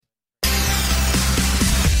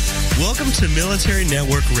Welcome to Military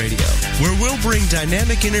Network Radio, where we'll bring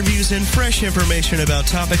dynamic interviews and fresh information about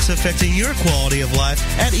topics affecting your quality of life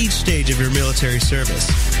at each stage of your military service.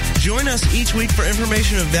 Join us each week for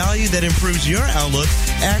information of value that improves your outlook,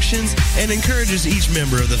 actions, and encourages each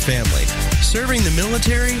member of the family. Serving the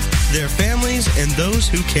military, their families, and those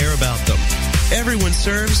who care about them. Everyone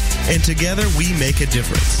serves, and together we make a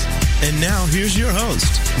difference. And now, here's your host,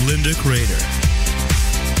 Linda Crater.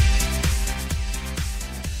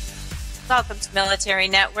 Welcome to Military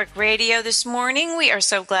Network Radio this morning. We are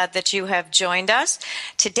so glad that you have joined us.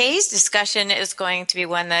 Today's discussion is going to be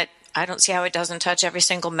one that I don't see how it doesn't touch every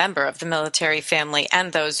single member of the military family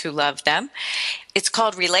and those who love them. It's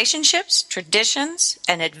called Relationships, Traditions,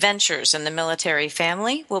 and Adventures in the Military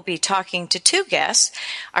Family. We'll be talking to two guests.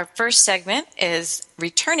 Our first segment is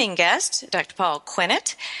returning guest, Dr. Paul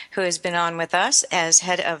Quinnett, who has been on with us as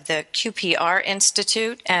head of the QPR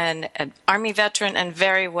Institute and an Army veteran and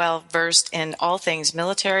very well versed in all things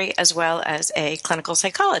military, as well as a clinical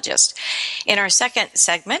psychologist. In our second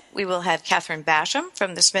segment, we will have Catherine Basham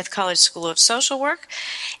from the Smith College School of Social Work,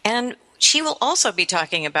 and she will also be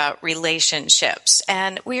talking about relationships,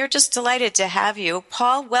 and we are just delighted to have you.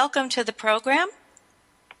 Paul, welcome to the program.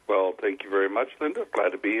 Well, thank you very much, Linda. Glad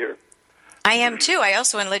to be here. I am too. I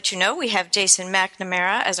also want to let you know we have Jason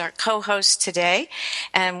McNamara as our co-host today,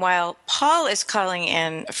 and while Paul is calling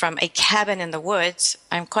in from a cabin in the woods,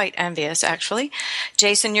 I'm quite envious, actually.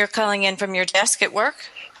 Jason, you're calling in from your desk at work?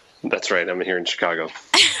 That's right. I'm here in Chicago.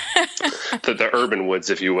 the urban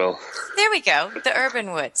woods, if you will. There we go. The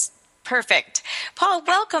urban woods. Perfect. Paul,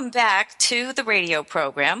 welcome back to the radio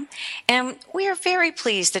program, and we are very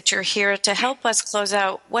pleased that you're here to help us close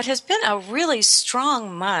out what has been a really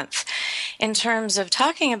strong month in terms of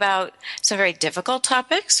talking about some very difficult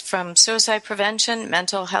topics, from suicide prevention,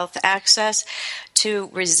 mental health access, to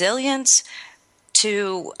resilience,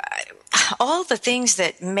 to all the things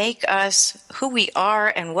that make us who we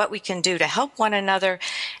are and what we can do to help one another,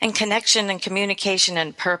 and connection and communication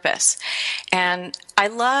and purpose. And I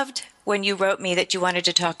loved when you wrote me that you wanted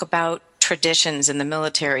to talk about traditions in the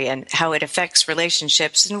military and how it affects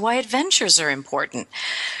relationships and why adventures are important.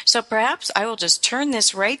 So perhaps I will just turn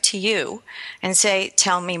this right to you and say,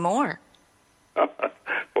 tell me more.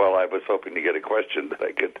 Well, I was hoping to get a question that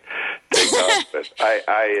I could take on, but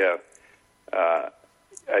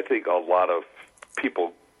I think a lot of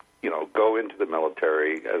people, go into the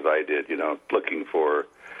military, as I did, looking for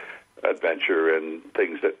adventure and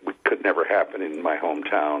things that could never happen in my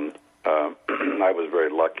hometown. I was very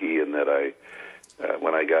lucky in that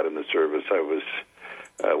when I got in the service,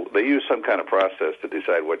 they used some kind of process to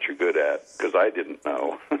decide what you're good at, because I didn't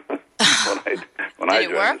know when I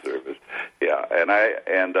joined the service. Yeah,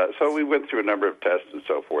 and so we went through a number of tests and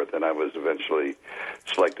so forth, and I was eventually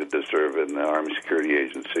selected to serve in the Army Security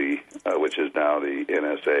Agency, which is now the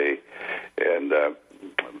NSA, and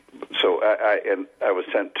so I was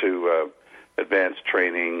sent to advanced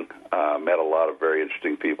training, met a lot of very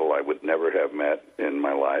interesting people I would never have met in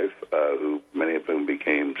my life, many of whom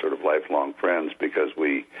became sort of lifelong friends because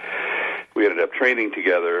we ended up training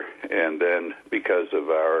together, and then because of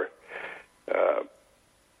our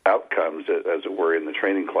outcomes, as it were, in the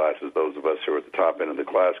training classes, those of us who were at the top end of the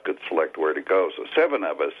class could select where to go. So 7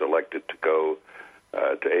 of us elected to go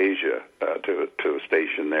to Asia, to a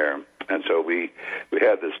station there. And so we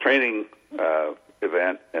had this training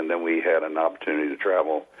event, and then we had an opportunity to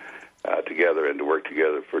travel together and to work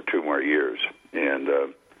together for 2 more years. And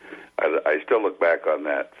I still look back on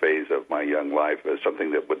that phase of my young life as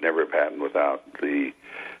something that would never have happened without the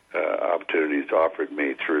opportunities offered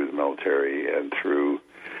me through the military and through,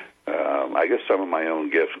 I guess, some of my own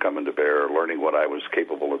gifts coming to bear, learning what I was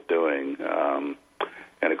capable of doing.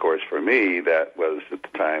 And, of course, for me, that was at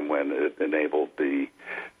the time when it enabled the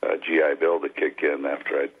GI Bill to kick in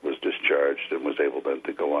after I was discharged and was able then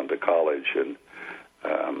to go on to college and,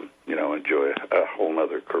 enjoy a whole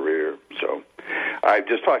other career. So I'm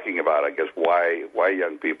just talking about, I guess, why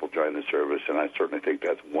young people join the service, and I certainly think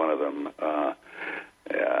that's one of them.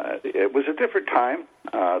 It was a different time.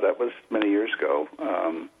 That was many years ago.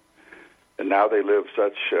 And now they live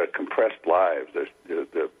such compressed lives.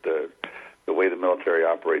 The way the military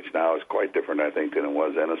operates now is quite different, I think, than it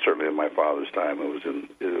was then. And certainly in my father's time, it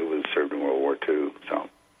was served in World War II. So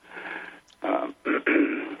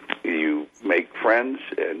you make friends,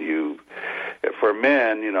 and for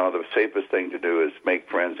men, the safest thing to do is make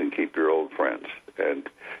friends and keep your old friends and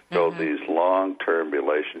build these long-term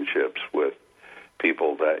relationships with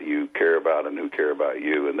people that you care about and who care about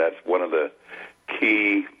you. And that's one of the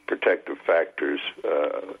key protective factors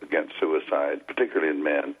against suicide, particularly in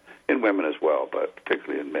men, in women as well, but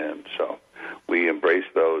particularly in men. So we embrace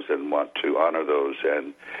those and want to honor those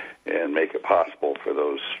and make it possible for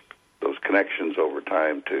those connections over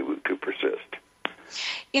time to persist.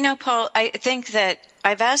 You know, Paul, I think that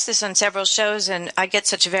I've asked this on several shows, and I get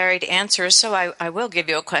such varied answers, so I will give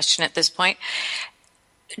you a question at this point.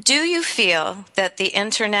 Do you feel that the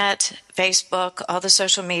Internet, Facebook, all the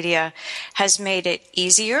social media has made it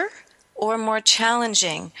easier or more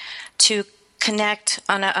challenging to connect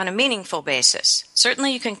on a meaningful basis?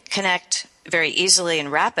 Certainly you can connect very easily and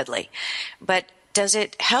rapidly, but does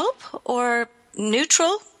it help or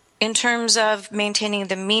neutral in terms of maintaining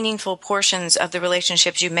the meaningful portions of the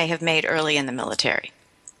relationships you may have made early in the military?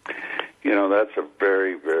 You know, that's a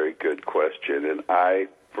very, very good question, and I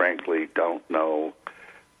frankly don't know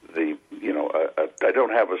I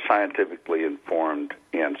don't have a scientifically informed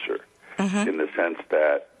answer in the sense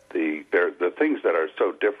that the things that are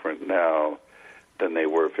so different now than they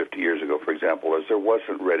were 50 years ago, for example, is there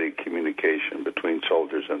wasn't ready communication between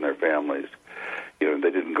soldiers and their families. You know,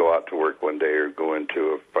 they didn't go out to work one day or go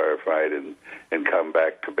into a firefight and come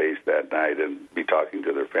back to base that night and be talking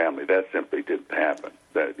to their family. That simply didn't happen.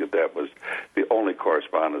 That was the only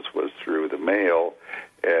correspondence was through the mail,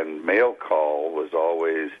 and mail call was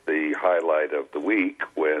always the highlight of the week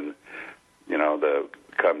when, you know, the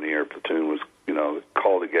company or platoon was, you know,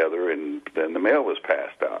 called together and then the mail was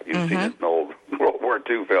passed out. You've seen it in old World War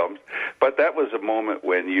II films. But that was a moment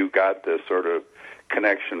when you got this sort of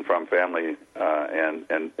connection from family,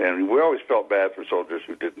 and we always felt bad for soldiers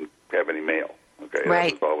who didn't have any mail. Okay,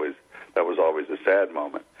 right. That was always a sad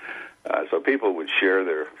moment. So people would share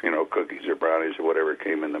their, you know, cookies or brownies or whatever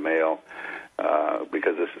came in the mail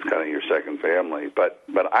because this is kind of your second family. But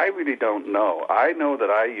I really don't know. I know that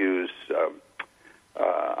I use.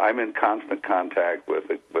 I'm in constant contact with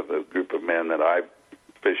a group of men that I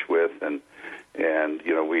fish with, and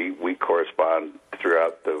you know we correspond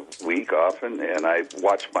throughout the week often, and I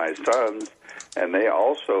watch my sons, and they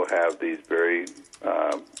also have these very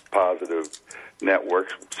positive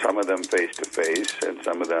networks, some of them face-to-face and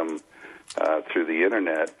some of them through the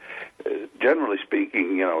Internet. Generally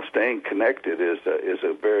speaking, you know, staying connected is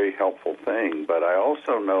a very helpful thing, but I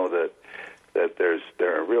also know that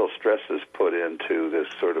there are real stresses put into this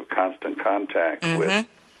sort of constant contact with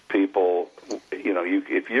people. You know,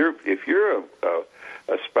 if you're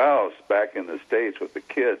a spouse back in the States with the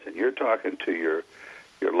kids, and you're talking to your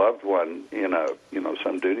loved one in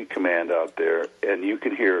some duty command out there, and you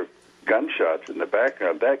can hear gunshots in the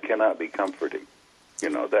background, that cannot be comforting. You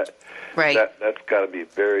know, that's got to be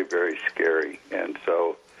very, very scary. And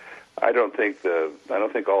so I don't think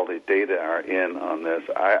all the data are in on this.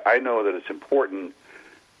 I know that it's important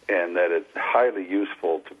and that it's highly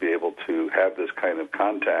useful to be able to have this kind of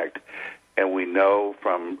contact. And we know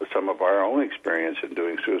from some of our own experience in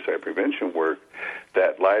doing suicide prevention work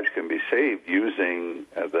that lives can be saved using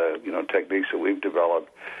the techniques that we've developed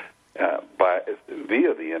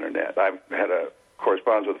via the Internet. I've had a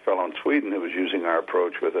correspondence with a fellow in Sweden who was using our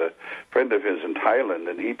approach with a friend of his in Thailand,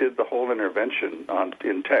 and he did the whole intervention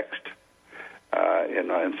in text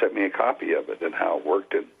and sent me a copy of it and how it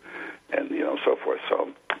worked and so forth. So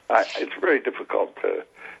it's very difficult to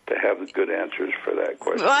have the good answers for that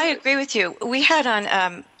question. Well, I agree with you. We had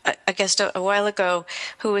on a guest a while ago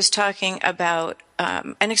who was talking about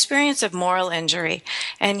an experience of moral injury,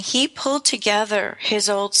 and he pulled together his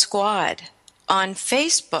old squad on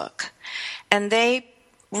Facebook, and they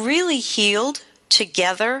really healed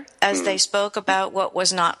together as they spoke about what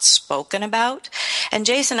was not spoken about. And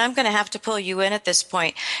Jason, I'm going to have to pull you in at this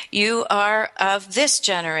point. You are of this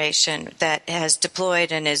generation that has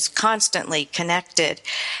deployed and is constantly connected.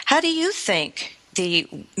 How do you think the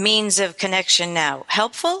means of connection now?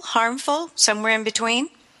 Helpful, harmful, somewhere in between?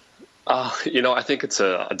 I think it's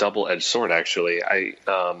a double-edged sword, actually.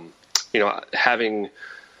 Having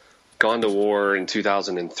gone to war in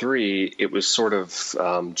 2003, it was sort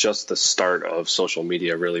of just the start of social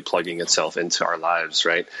media really plugging itself into our lives,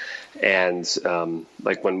 right? And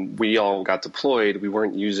when we all got deployed, we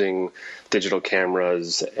weren't using digital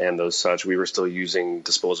cameras and those such. We were still using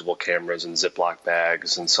disposable cameras and Ziploc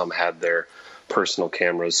bags, and some had their personal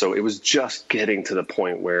cameras. So it was just getting to the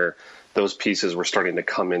point where those pieces were starting to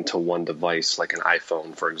come into one device, like an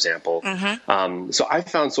iPhone, for example. So I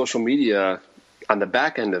found social media on the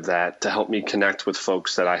back end of that to help me connect with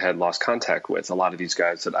folks that I had lost contact with. A lot of these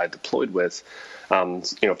guys that I deployed with,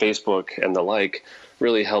 Facebook and the like,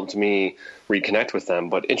 really helped me reconnect with them.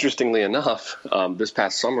 But interestingly enough, this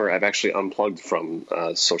past summer, I've actually unplugged from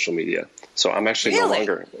social media. So I'm actually no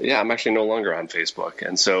longer on Facebook.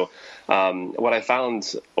 And so what I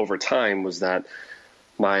found over time was that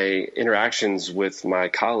my interactions with my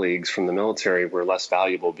colleagues from the military were less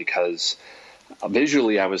valuable because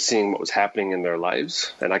visually I was seeing what was happening in their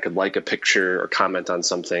lives, and I could like a picture or comment on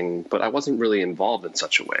something, but I wasn't really involved in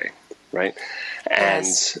such a way, right? And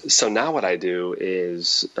so now what I do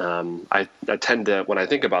is I tend to, when I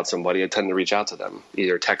think about somebody, I tend to reach out to them,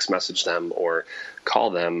 either text message them or call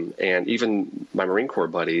them. And even my Marine Corps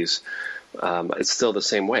buddies, it's still the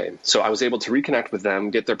same way. So I was able to reconnect with them,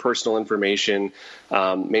 get their personal information,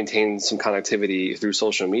 maintain some connectivity through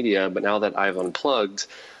social media. But now that I've unplugged,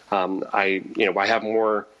 I have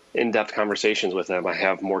more in-depth conversations with them. I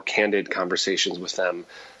have more candid conversations with them.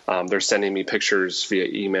 They're sending me pictures via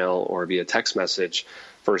email or via text message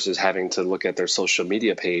versus having to look at their social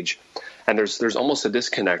media page. And there's almost a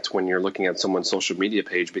disconnect when you're looking at someone's social media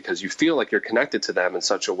page, because you feel like you're connected to them in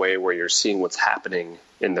such a way where you're seeing what's happening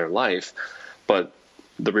in their life. But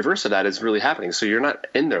the reverse of that is really happening. So you're not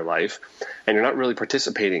in their life and you're not really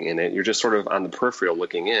participating in it. You're just sort of on the peripheral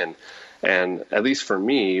looking in. And at least for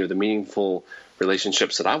me, the meaningful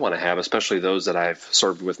relationships that I want to have, especially those that I've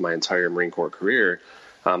served with my entire Marine Corps career,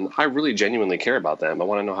 I really genuinely care about them. I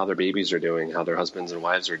want to know how their babies are doing, how their husbands and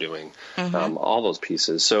wives are doing, all those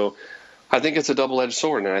pieces. So I think it's a double-edged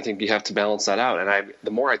sword, and I think you have to balance that out. And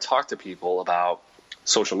the more I talk to people about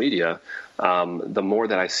social media, the more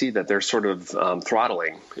that I see that they're sort of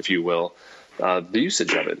throttling, if you will, the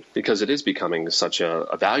usage of it, because it is becoming such a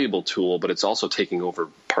valuable tool, but it's also taking over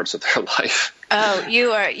parts of their life. Oh,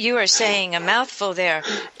 you are saying a mouthful there.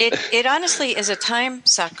 It honestly is a time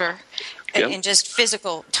sucker. In just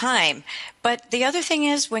physical time. But the other thing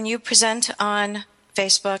is, when you present on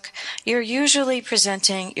Facebook, you're usually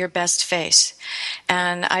presenting your best face.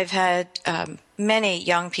 And I've had many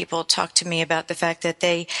young people talk to me about the fact that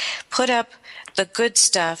they put up the good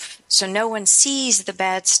stuff so no one sees the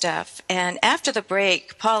bad stuff. And after the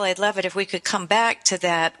break, Paul, I'd love it if we could come back to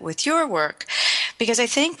that with your work, because I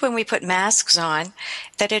think when we put masks on,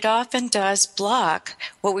 that it often does block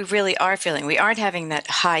what we really are feeling. We aren't having that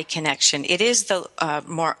high connection. It is the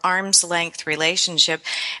more arm's length relationship,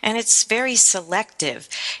 and it's very selective.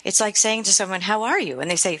 It's like saying to someone, "How are you?" And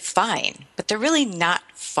they say, "Fine," but they're really not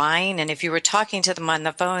fine. And if you were talking to them on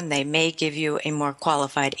the phone, they may give you a more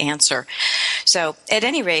qualified answer. So at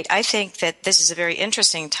any rate, I think that this is a very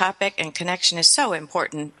interesting topic, and connection is so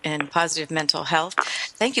important in positive mental health.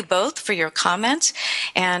 Thank you both for your comments,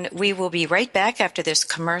 and we will be right back after this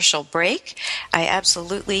commercial break. I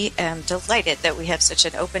absolutely am delighted that we have such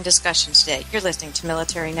an open discussion today. You're listening to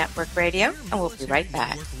Military Network Radio, and we'll be right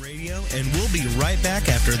back. And we'll be right back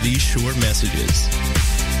after these short messages.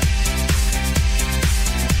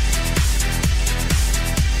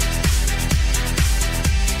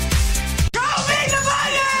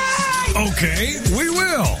 Okay, we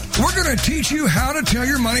will. We're going to teach you how to tell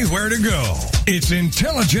your money where to go. It's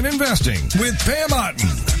Intelligent Investing with Pam Otten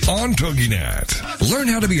on TogiNet. Learn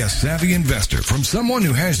how to be a savvy investor from someone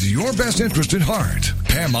who has your best interest at heart.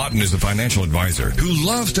 Pam Otten is a financial advisor who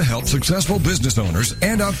loves to help successful business owners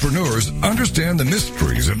and entrepreneurs understand the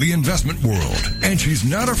mysteries of the investment world. And she's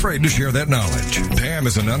not afraid to share that knowledge. Pam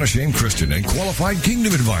is an unashamed Christian and qualified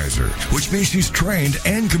kingdom advisor, which means she's trained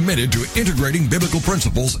and committed to integrating biblical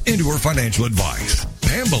principles into her financial advice.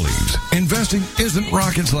 Pam believes investing isn't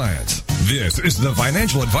rocket science. This is the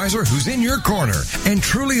financial advisor who's in your corner and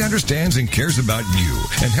truly understands and cares about you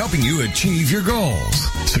and helping you achieve your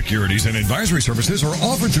goals. Securities and advisory services are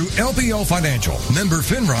offered through LPL Financial, member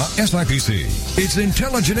FINRA SIPC. It's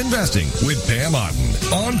Intelligent Investing with Pam Otten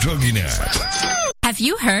on TogiNet. Have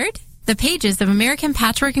you heard? The pages of American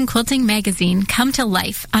Patchwork and Quilting magazine come to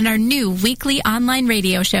life on our new weekly online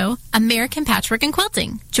radio show, American Patchwork and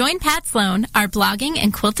Quilting. Join Pat Sloan, our blogging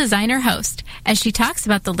and quilt designer host, as she talks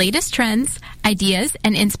about the latest trends, ideas,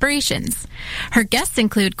 and inspirations. Her guests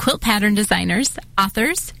include quilt pattern designers,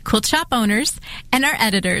 authors, quilt shop owners, and our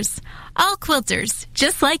editors. All quilters,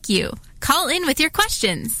 just like you. Call in with your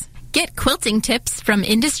questions. Get quilting tips from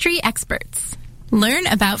industry experts. Learn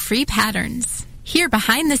about free patterns. Hear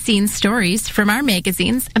behind-the-scenes stories from our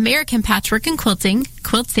magazines, American Patchwork and Quilting,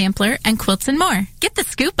 Quilt Sampler, and Quilts and More. Get the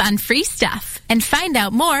scoop on free stuff and find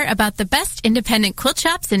out more about the best independent quilt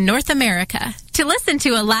shops in North America. To listen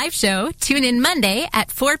to a live show, tune in Monday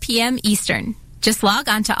at 4 p.m. Eastern. Just log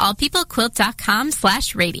on to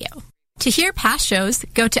allpeoplequilt.com/radio. To hear past shows,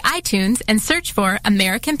 go to iTunes and search for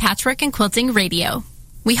American Patchwork and Quilting Radio.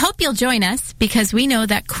 We hope you'll join us because we know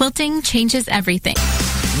that quilting changes everything.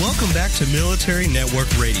 Welcome back to Military Network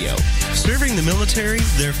Radio, serving the military,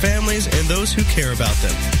 their families, and those who care about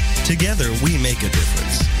them. Together, we make a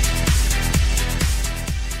difference.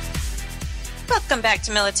 Welcome back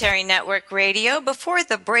to Military Network Radio. Before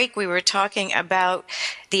the break, we were talking about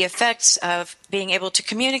the effects of being able to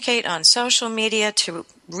communicate on social media to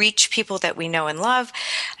reach people that we know and love,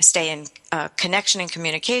 stay in connection and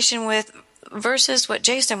communication with, versus what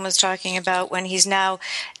Jason was talking about when he's now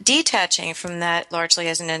detaching from that largely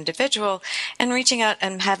as an individual and reaching out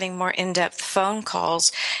and having more in-depth phone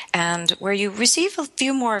calls, and where you receive a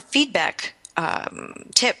few more feedback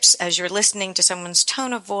tips as you're listening to someone's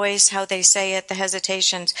tone of voice, how they say it, the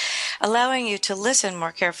hesitations, allowing you to listen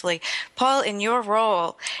more carefully. Paul, in your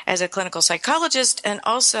role as a clinical psychologist and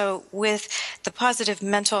also with the positive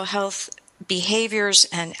mental health behaviors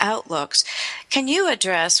and outlooks, can you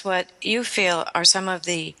address what you feel are some of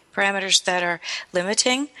the parameters that are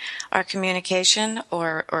limiting our communication,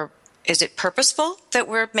 or is it purposeful that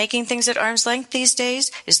we're making things at arm's length these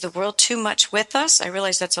days? Is the world too much with us? I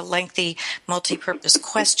realize that's a lengthy, multi-purpose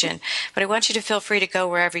question, but I want you to feel free to go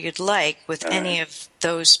wherever you'd like with any of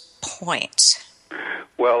those points.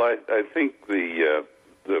 Well, I think the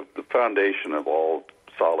foundation of all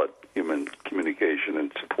solid human communication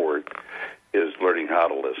and support is learning how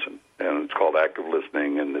to listen. And it's called active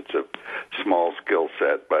listening, and it's a small skill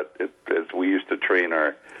set, but as we used to train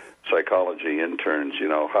our psychology interns,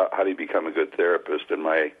 how do you become a good therapist? And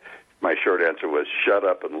my short answer was shut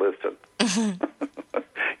up and listen.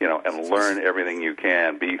 And learn everything you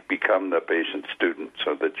can. Become the patient student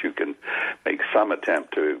so that you can make some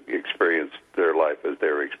attempt to experience their life as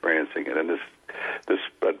they're experiencing it. And this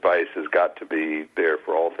advice has got to be there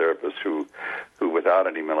for all therapists who without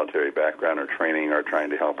any military background or training are trying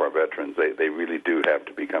to help our veterans. They really do have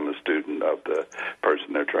to become a student of the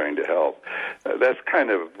person they're trying to help. That's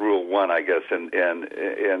kind of rule one, I guess, and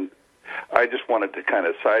I just wanted to kind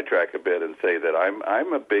of sidetrack a bit and say that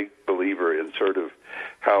I'm a big believer in sort of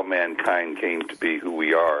how mankind came to be who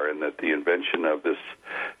we are, and that the invention of this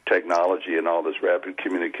technology and all this rapid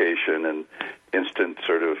communication and instant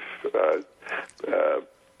sort of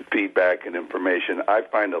feedback and information, I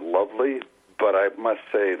find it lovely. But I must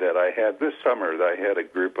say that this summer I had a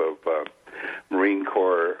group of Marine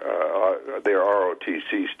Corps, they're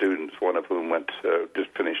ROTC students, one of whom just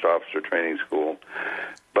finished officer training school.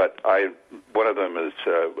 But one of them is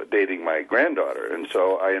dating my granddaughter, and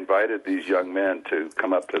so I invited these young men to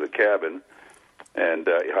come up to the cabin. And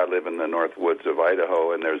I live in the north woods of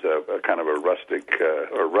Idaho, and there's a kind of a rustic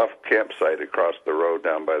or rough campsite across the road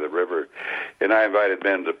down by the river. And I invited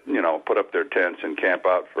men to, put up their tents and camp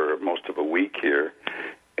out for most of a week here.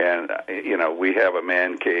 And, we have a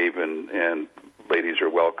man cave, and ladies are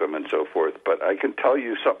welcome and so forth. But I can tell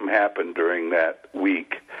you something happened during that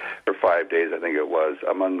week, or 5 days, I think it was,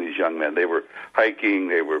 among these young men. They were hiking.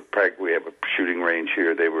 We have a shooting range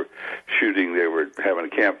here. They were shooting. They were having a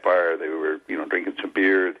campfire. They were, drinking some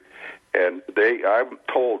beer. And I'm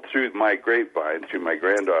told through my grapevine, through my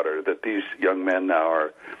granddaughter, that these young men now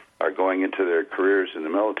are going into their careers in the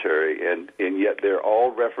military, and yet they're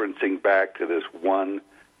all referencing back to this one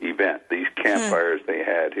event, these campfires they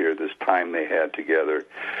had here, this time they had together,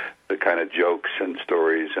 the kind of jokes and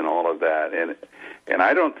stories and all of that. And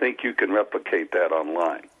I don't think you can replicate that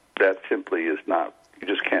online. That simply is not, you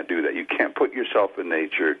just can't do that. You can't put yourself in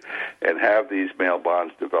nature and have these male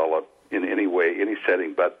bonds develop in any way, any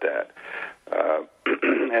setting but that.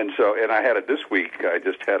 And I had it this week. I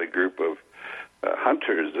just had a group of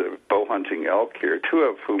hunters, bow hunting elk here, two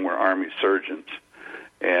of whom were Army surgeons.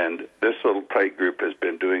 And this little tight group has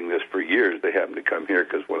been doing this for years. They happen to come here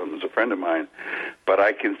because one of them is a friend of mine. But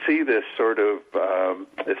I can see this sort of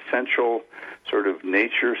essential sort of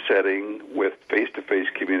nature setting with face-to-face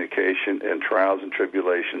communication and trials and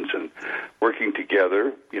tribulations and working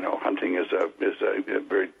together. Hunting is a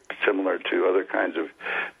very similar to other kinds of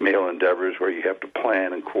male endeavors where you have to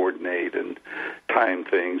plan and coordinate and time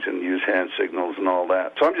things and use hand signals and all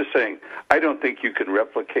that. So I'm just saying, I don't think you can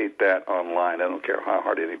replicate that online. I don't care how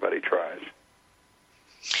hard anybody tries.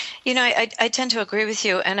 I tend to agree with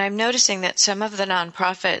you, and I'm noticing that some of the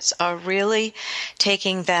nonprofits are really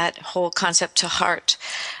taking that whole concept to heart.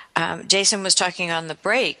 Jason was talking on the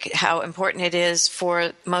break how important it is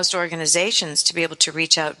for most organizations to be able to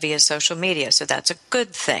reach out via social media, so that's a good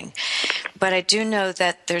thing. But I do know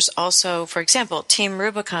that there's also, for example, Team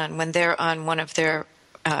Rubicon, when they're on one of their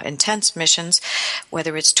intense missions,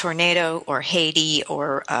 whether it's tornado or Haiti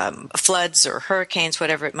or floods or hurricanes,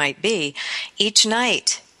 whatever it might be, each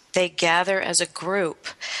night they gather as a group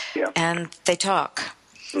and they talk,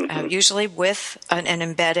 usually with an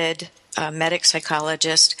embedded medic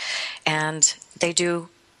psychologist, and they do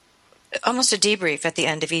almost a debrief at the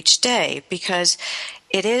end of each day, because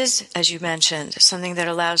it is, as you mentioned, something that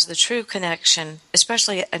allows the true connection,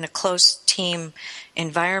 especially in a close team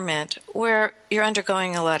environment where you're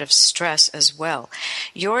undergoing a lot of stress as well.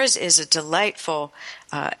 Yours is a delightful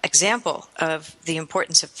example of the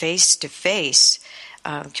importance of face-to-face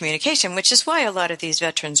communication, which is why a lot of these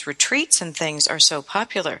veterans retreats and things are so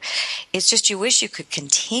popular. It's just you wish you could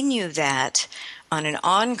continue that on an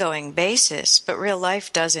ongoing basis, but real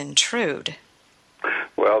life does intrude.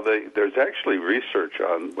 Well, there's actually research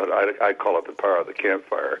on what I call it the power of the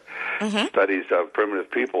campfire. Mm-hmm. Studies of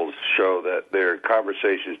primitive peoples show that their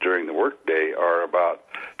conversations during the workday are about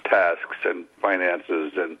tasks and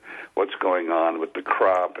finances and what's going on with the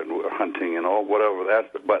crop and hunting and all whatever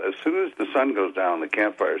that. But as soon as the sun goes down and the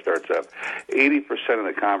campfire starts up, 80% of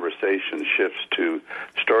the conversation shifts to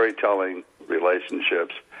storytelling,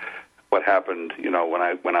 relationships, what happened, when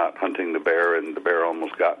I went out hunting the bear and the bear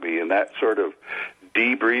almost got me, and that sort of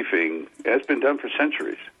debriefing has been done for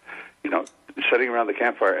centuries. Sitting around the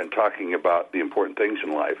campfire and talking about the important things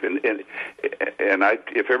in life, and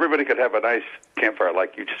if everybody could have a nice campfire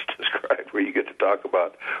like you just described, where you get to talk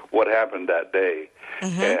about what happened that day,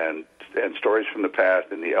 mm-hmm. and stories from the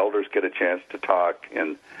past, and the elders get a chance to talk,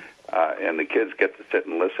 and the kids get to sit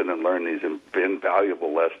and listen and learn these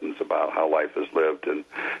invaluable lessons about how life is lived and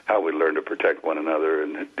how we learn to protect one another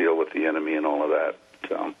and deal with the enemy and all of that.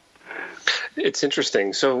 So it's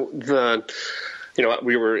interesting. So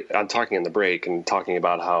we were talking in the break and talking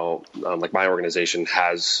about how my organization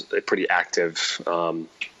has a pretty active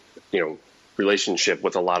relationship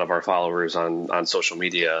with a lot of our followers on social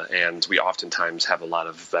media, and we oftentimes have a lot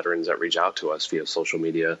of veterans that reach out to us via social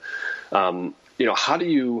media. How do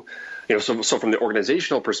you, so from the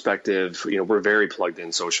organizational perspective, we're very plugged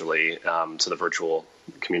in socially to the virtual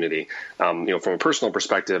community. From a personal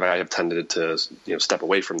perspective, I have tended to step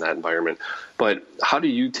away from that environment. But how do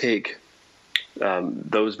you take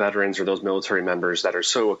those veterans or those military members that are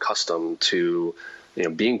so accustomed to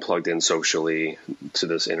being plugged in socially to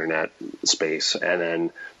this internet space, and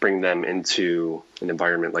then bring them into an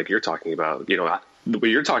environment like you're talking about? The way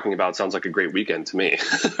you're talking about sounds like a great weekend to me,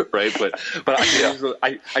 right? But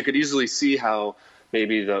I could easily see how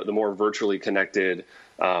maybe the more virtually connected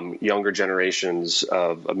younger generations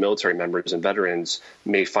of military members and veterans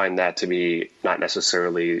may find that to be not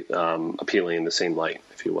necessarily appealing in the same light,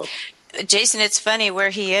 if you will. Jason, it's funny, where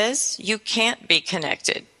he is, you can't be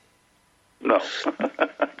connected. No.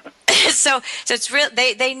 So it's real.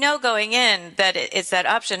 They know going in that it's that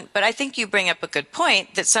option. But I think you bring up a good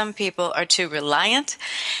point that some people are too reliant.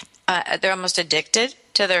 They're almost addicted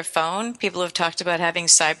to their phone. People have talked about having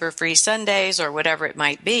cyber-free Sundays or whatever it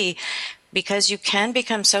might be, because you can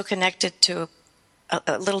become so connected to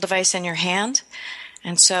a little device in your hand.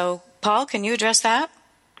 And so, Paul, can you address that?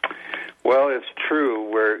 Well, it's true.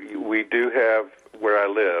 Where we do have where I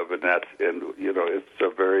live, and it's a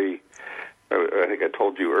very. I think I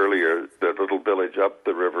told you earlier, the little village up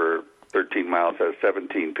the river, 13 miles, has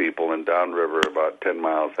 17 people, and downriver about 10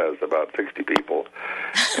 miles has about 60 people,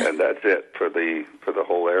 and that's it for the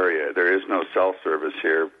whole area. There is no cell service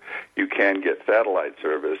here. You can get satellite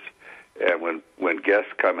service, and when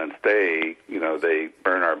guests come and stay, they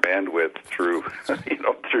burn our bandwidth through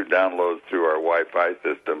through downloads through our Wi-Fi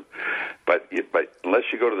system. But unless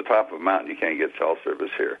you go to the top of a mountain, you can't get cell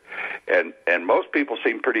service here, and most people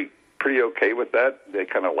seem pretty okay with that. They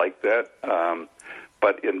kind of like that.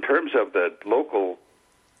 But in terms of the local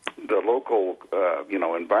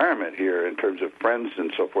environment here, in terms of friends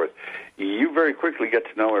and so forth, you very quickly get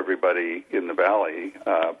to know everybody in the valley,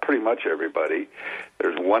 pretty much everybody.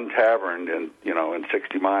 There's one tavern in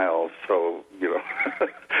 60 miles, so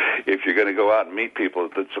if you're going to go out and meet people,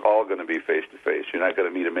 it's all going to be face to face. You're not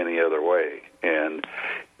going to meet them any other way. And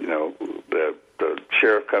the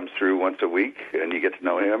sheriff comes through once a week, and you get to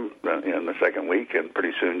know him in the second week, and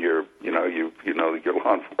pretty soon you're your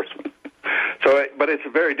law enforcement. So, but it's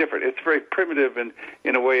very different. It's very primitive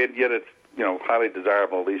in a way, and yet it's highly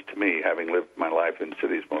desirable, at least to me, having lived my life in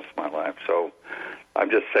cities most of my life. So, I'm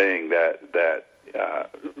just saying that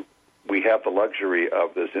we have the luxury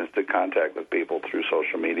of this instant contact with people through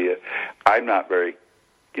social media. I'm not very,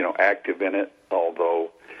 active in it, although.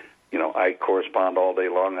 I correspond all day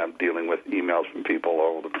long. I'm dealing with emails from people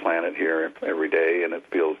all over the planet here every day, and it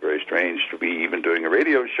feels very strange to be even doing a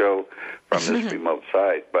radio show from this remote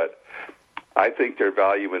site. But I think there's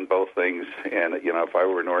value in both things. And, if I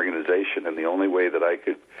were an organization and the only way that I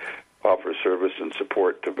could offer service and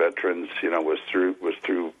support to veterans, was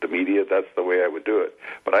through the media, that's the way I would do it.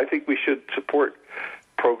 But I think we should support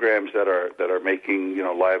programs that are making,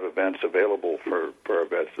 live events available for our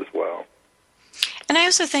vets as well. And I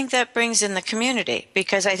also think that brings in the community,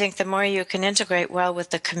 because I think the more you can integrate well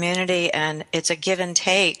with the community and it's a give and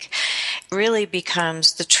take, really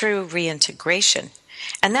becomes the true reintegration.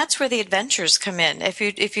 And that's where the adventures come in. If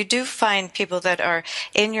you do find people that are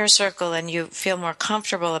in your circle and you feel more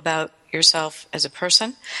comfortable about yourself as a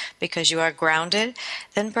person because you are grounded,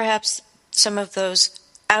 then perhaps some of those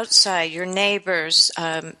outside, your neighbors,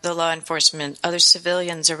 the law enforcement, other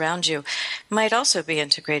civilians around you, might also be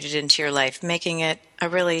integrated into your life, making it a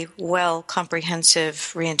really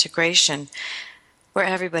comprehensive reintegration where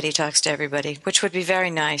everybody talks to everybody, which would be very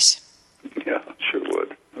nice. Yeah, sure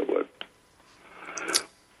would. It would.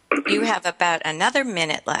 You have about another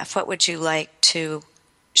minute left. What would you like to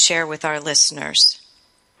share with our listeners?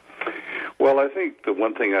 Well, I think the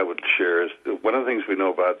one thing I would share is one of the things we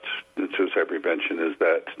know about suicide prevention is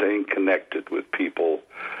that staying connected with people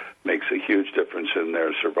makes a huge difference in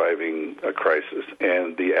their surviving a crisis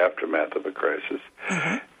and the aftermath of a crisis.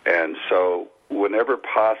 Mm-hmm. And so whenever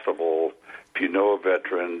possible, if you know a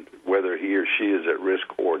veteran, whether he or she is at risk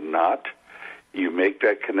or not, you make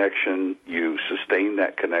that connection, you sustain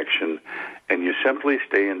that connection, and you simply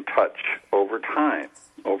stay in touch over time.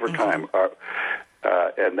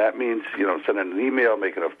 And that means, sending an email,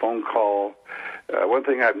 making a phone call. One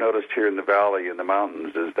thing I've noticed here in the valley, in the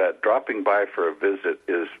mountains, is that dropping by for a visit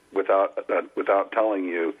is, without telling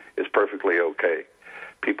you, is perfectly okay.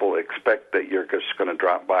 People expect that you're just going to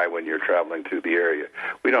drop by when you're traveling through the area.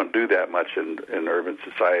 We don't do that much in urban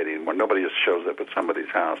society, where nobody just shows up at somebody's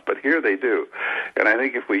house. But here they do. And I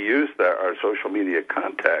think if we use our social media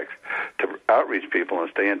contacts to outreach people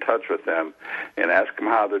and stay in touch with them and ask them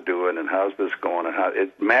how they're doing and how's this going, and how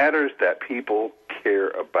it matters that people care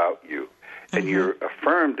about you. And you're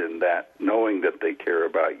affirmed in that, knowing that they care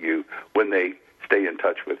about you when they stay in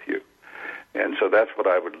touch with you. And so that's what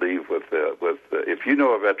I would leave with. If you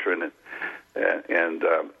know a veteran and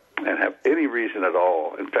have any reason at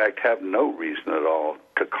all, in fact, have no reason at all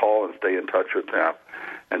to call and stay in touch with them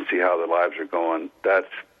and see how their lives are going, that's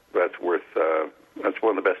worth. That's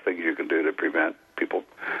one of the best things you can do to prevent people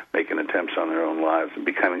making attempts on their own lives and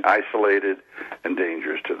becoming isolated and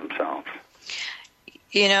dangerous to themselves.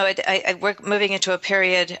 We're moving into a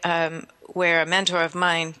period where a mentor of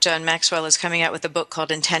mine, John Maxwell, is coming out with a book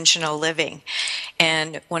called Intentional Living.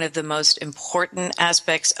 And one of the most important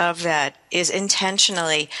aspects of that is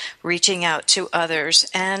intentionally reaching out to others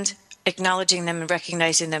and acknowledging them and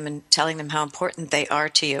recognizing them and telling them how important they are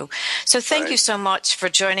to you. So thank you so much for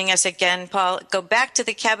joining us again, Paul. Go back to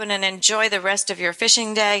the cabin and enjoy the rest of your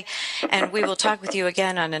fishing day. And we will talk with you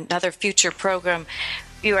again on another future program.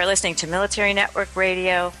 You are listening to Military Network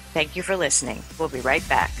Radio. Thank you for listening. We'll be right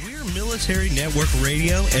back. We're Military Network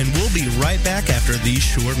Radio, and we'll be right back after these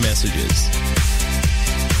short messages.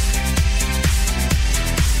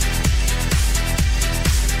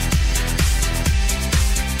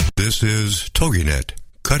 This is TogiNet,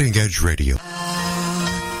 Cutting Edge Radio.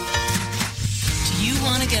 Do you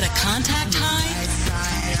want to get a contact high?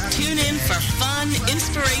 Tune in for fun,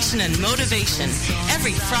 inspiration, and motivation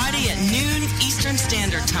every Friday at noon Eastern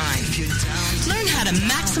Standard Time. Learn how to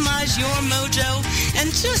maximize your mojo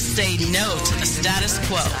and just say no to the status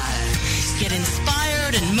quo. Get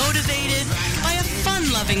inspired and motivated by a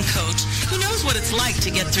fun-loving coach who knows what it's like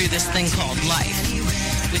to get through this thing called life.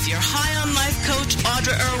 With your High on Life coach,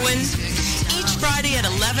 Audra Irwin, each Friday at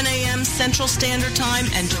 11 a.m. Central Standard Time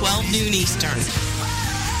and 12 noon Eastern.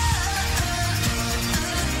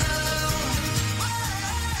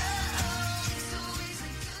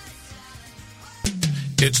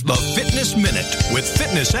 It's the Fitness Minute with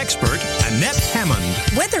fitness expert Annette Hammond.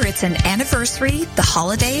 Whether it's an anniversary, the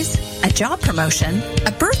holidays, a job promotion,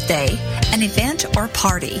 a birthday, an event, or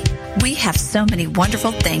party, we have so many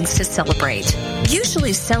wonderful things to celebrate.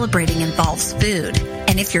 Usually celebrating involves food,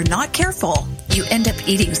 and if you're not careful, you end up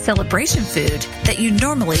eating celebration food that you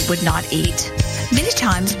normally would not eat. Many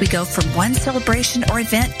times we go from one celebration or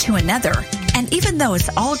event to another, and even though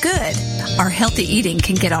it's all good, our healthy eating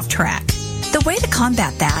can get off track. The way to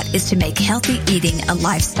combat that is to make healthy eating a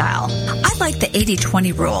lifestyle. I like the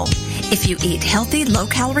 80-20 rule. If you eat healthy,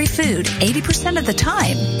 low-calorie food 80% of the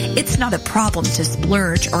time, it's not a problem to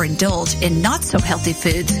splurge or indulge in not-so-healthy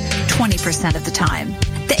foods 20% of the time.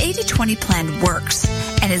 The 80-20 plan works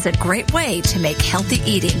and is a great way to make healthy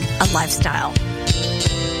eating a lifestyle.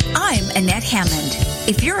 I'm Annette Hammond.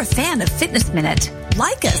 If you're a fan of Fitness Minute,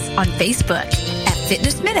 like us on Facebook at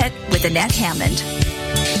Fitness Minute with Annette Hammond.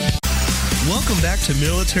 Welcome back to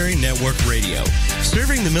Military Network Radio,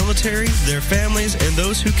 serving the military, their families, and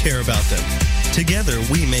those who care about them. Together,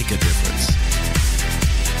 we make a difference.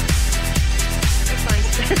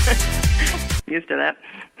 Used to that.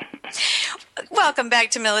 Welcome back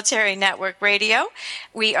to Military Network Radio.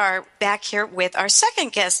 We are back here with our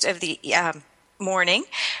second guest of the morning.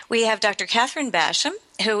 We have Dr. Catherine Basham,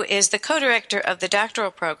 who is the co-director of the doctoral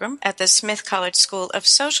program at the Smith College School of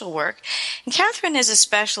Social Work. And Catherine is a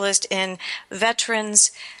specialist in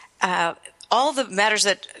veterans' all the matters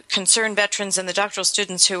that concern veterans and the doctoral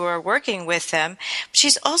students who are working with them.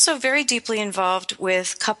 She's also very deeply involved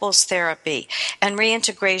with couples therapy and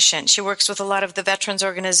reintegration. She works with a lot of the veterans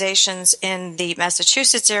organizations in the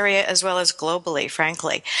Massachusetts area as well as globally,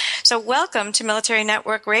 frankly. So welcome to Military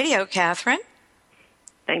Network Radio, Catherine.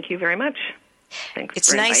 Thank you very much. Thanks It's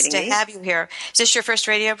for nice inviting to me. have you here. Is this your first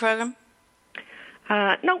radio program?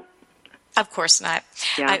 No. Of course not.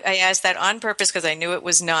 Yeah. I asked that on purpose because I knew it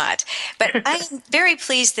was not. But I'm very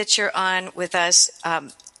pleased that you're on with us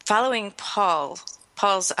following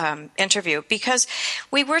Paul's interview, because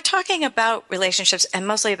we were talking about relationships and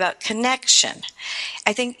mostly about connection.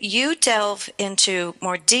 I think you delve into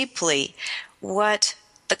more deeply what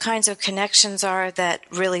the kinds of connections are that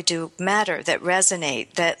really do matter, that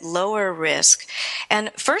resonate, that lower risk. And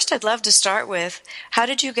first, I'd love to start with, how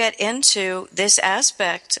did you get into this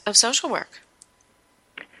aspect of social work?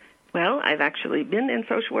 Well, I've actually been in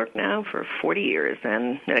social work now for 40 years,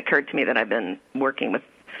 and it occurred to me that I've been working with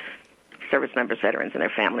service members, veterans, and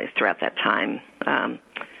their families throughout that time.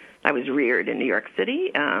 I was reared in New York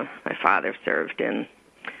City. My father served in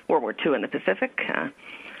World War II in the Pacific.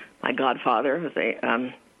 My godfather was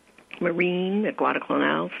a Marine at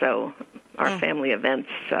Guadalcanal, so our family events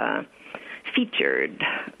featured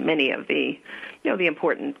many of the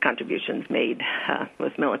important contributions made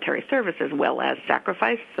with military service as well as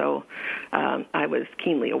sacrifice. So I was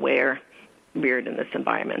keenly aware, reared in this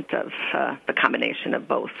environment of the combination of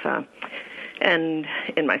both. And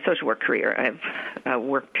in my social work career, I've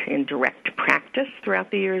worked in direct practice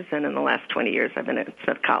throughout the years, and in the last 20 years, I've been at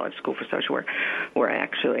Smith College School for Social Work, where I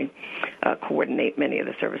actually coordinate many of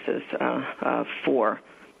the services for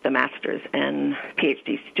the master's and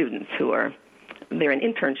PhD students they're in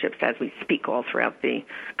internships as we speak all throughout the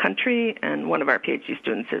country, and one of our PhD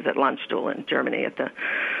students is at Landstuhl in Germany at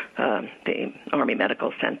the Army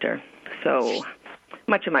Medical Center. So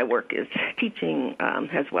much of my work is teaching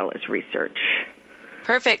as well as research.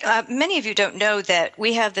 Perfect. Many of you don't know that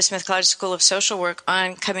we have the Smith College School of Social Work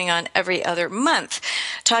coming on every other month,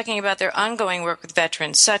 talking about their ongoing work with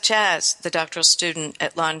veterans, such as the doctoral student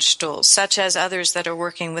at Landstuhl, such as others that are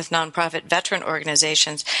working with nonprofit veteran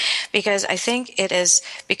organizations, because I think it has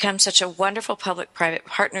become such a wonderful public-private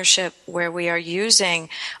partnership where we are using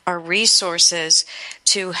our resources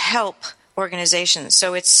to help organizations.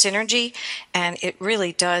 So it's synergy, and it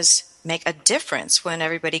really does make a difference when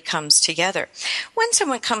everybody comes together. When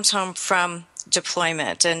someone comes home from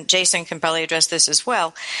deployment, and Jason can probably address this as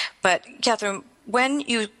well, but Catherine, when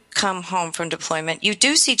you come home from deployment, you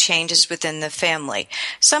do see changes within the family,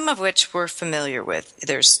 some of which we're familiar with.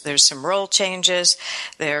 There's some role changes.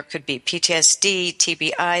 There could be PTSD,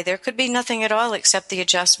 TBI. There could be nothing at all except the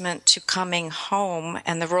adjustment to coming home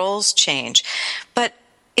and the roles change. But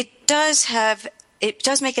it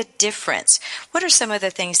does make a difference. What are some of the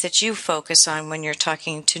things that you focus on when you're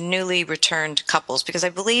talking to newly returned couples? Because I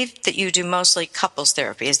believe that you do mostly couples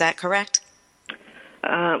therapy. Is that correct?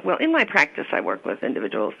 Well, in my practice, I work with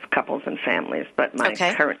individuals, couples, and families, but my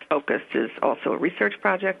current focus is also a research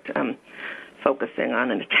project focusing on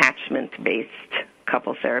an attachment-based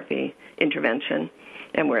couple therapy intervention,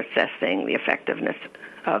 and we're assessing the effectiveness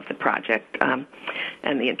of the project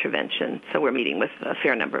and the intervention. So we're meeting with a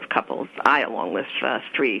fair number of couples. I, along with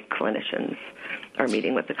 3 clinicians, are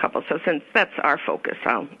meeting with the couple. So since that's our focus,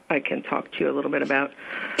 I can talk to you a little bit about...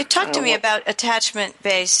 Talk to me about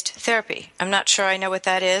attachment-based therapy. I'm not sure I know what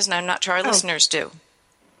that is, and I'm not sure our listeners do.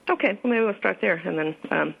 Okay, well, maybe we'll start there and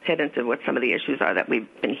then head into what some of the issues are that we've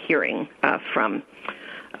been hearing from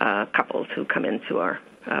couples who come into our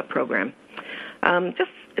program.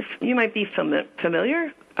 Just if you might be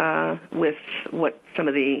familiar with what some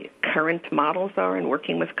of the current models are in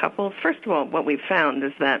working with couples. First of all, what we've found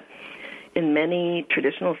is that in many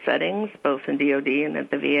traditional settings, both in DOD and at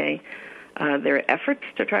the VA, there are efforts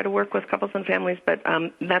to try to work with couples and families, but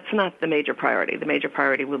that's not the major priority. The major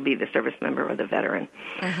priority will be the service member or the veteran.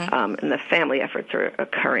 And the family efforts are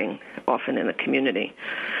occurring often in the community.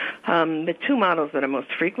 The 2 models that are most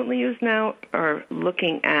frequently used now are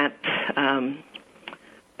looking at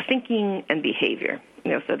thinking and behavior.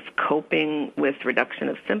 So it's coping with reduction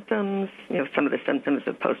of symptoms, some of the symptoms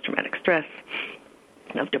of post-traumatic stress,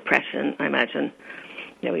 of depression. I imagine,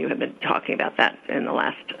 you have been talking about that in the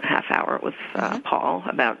last half hour with Paul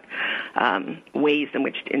about ways in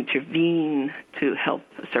which to intervene to help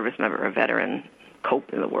a service member or veteran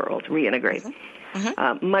cope in the world, reintegrate.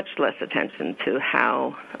 Much less attention to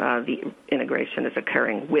how the integration is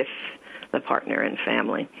occurring with the partner and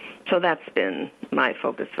family. So that's been my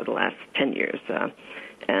focus for the last 10 years.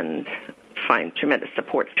 And find tremendous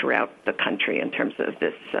support throughout the country in terms of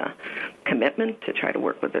this commitment to try to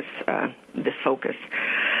work with this focus.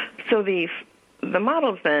 So the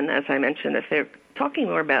models then, as I mentioned, if they're talking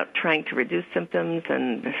more about trying to reduce symptoms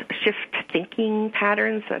and shift thinking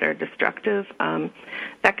patterns that are destructive,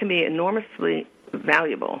 that can be enormously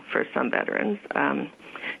valuable for some veterans.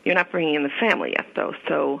 You're not bringing in the family yet, though,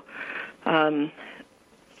 so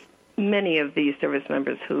many of these service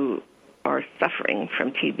members who are suffering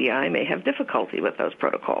from TBI may have difficulty with those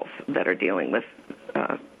protocols that are dealing with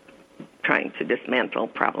trying to dismantle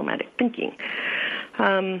problematic thinking.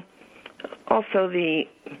 Also, the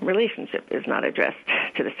relationship is not addressed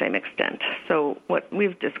to the same extent. So what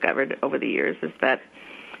we've discovered over the years is that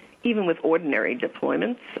even with ordinary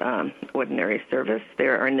deployments, ordinary service,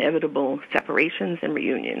 there are inevitable separations and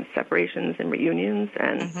reunions,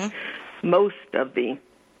 and most of the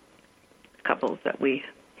couples that we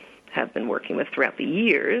have been working with throughout the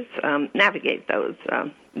years navigate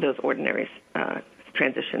those ordinary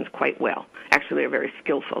transitions quite well. Actually, they're very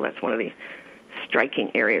skillful. That's one of the striking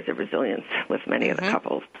areas of resilience with many of the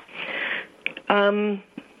couples.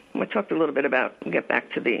 We talked a little bit about, get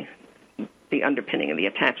back to the underpinning of the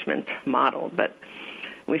attachment model, but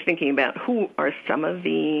we're thinking about who are some of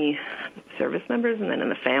the service members and then in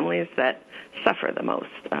the families that suffer the most.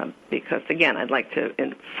 Because, again, I'd like to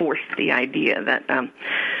enforce the idea that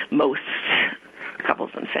most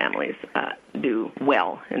couples and families do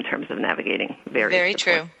well in terms of navigating various Very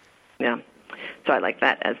support. true. Yeah. So I like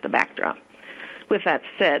that as the backdrop. With that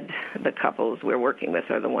said, the couples we're working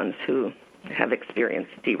with are the ones who have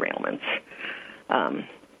experienced derailments.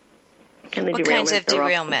 What kinds of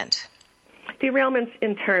derailment? Derailments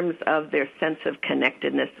in terms of their sense of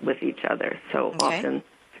connectedness with each other. So often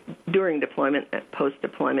during deployment,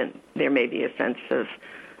 post-deployment, there may be a sense of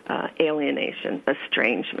alienation,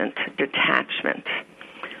 estrangement, detachment.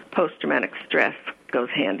 Post-traumatic stress goes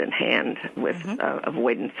hand in hand with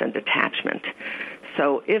avoidance and detachment.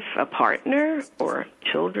 So if a partner or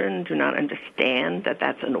children do not understand that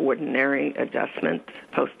that's an ordinary adjustment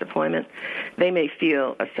post-deployment, they may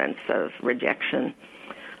feel a sense of rejection,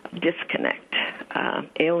 disconnect,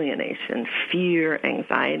 alienation, fear,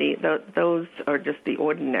 anxiety. Those are just the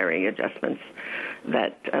ordinary adjustments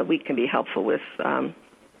that we can be helpful with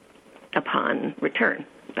upon return,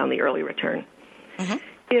 on the early return.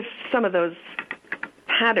 If some of those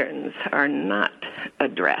patterns are not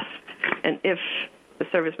addressed, and if the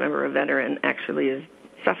service member or veteran actually is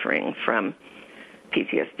suffering from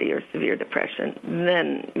PTSD or severe depression,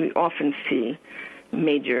 then we often see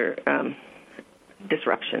major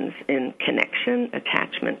disruptions in connection,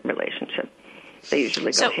 attachment, relationship. They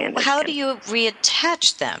usually go hand in hand. So how do you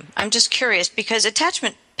reattach them? I'm just curious, because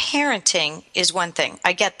attachment parenting is one thing.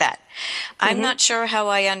 I get that. I'm not sure how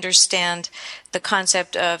I understand the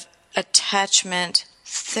concept of attachment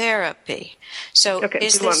therapy. So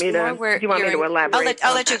is this more where do you want me to elaborate?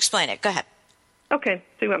 I'll let you explain it. Go ahead. Okay.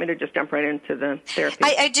 So you want me to just jump right into the therapy?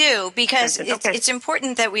 I do, because it's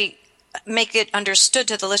important that we make it understood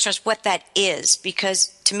to the listeners what that is, because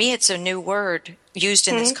to me it's a new word used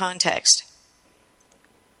in this context.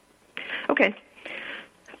 Okay.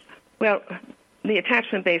 Well, the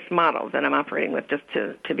attachment-based model that I'm operating with, just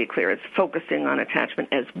to be clear, is focusing on attachment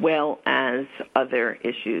as well as other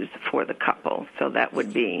issues for the couple. So that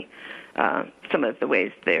would be some of the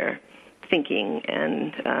ways they're thinking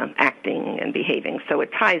and acting and behaving. So it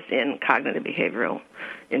ties in cognitive behavioral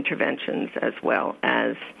interventions as well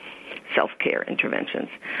as self-care interventions.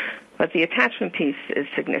 But the attachment piece is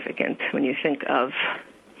significant when you think of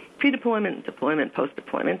pre-deployment, deployment,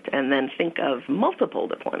 post-deployment, and then think of multiple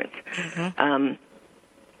deployments.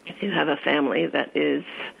 If you have a family that is,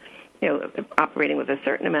 operating with a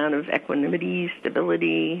certain amount of equanimity,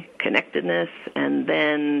 stability, connectedness, and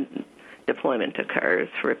then deployment occurs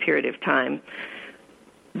for a period of time,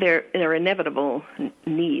 there are inevitable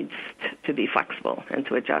needs to be flexible and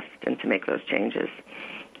to adjust and to make those changes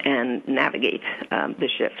and navigate the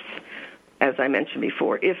shifts. As I mentioned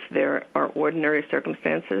before, if there are ordinary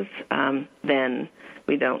circumstances, then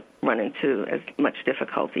we don't run into as much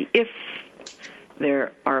difficulty. If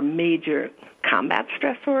there are major combat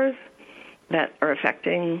stressors that are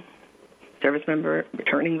affecting service member,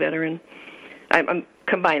 returning veteran, I'm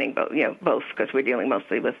combining both, because we're dealing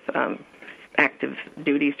mostly with active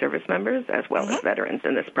duty service members as well as veterans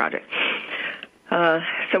in this project.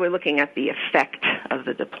 So we're looking at the effect of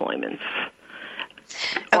the deployments.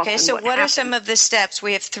 Okay, so what are some of the steps?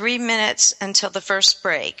 We have 3 minutes until the first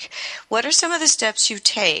break. What are some of the steps you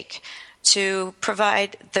take to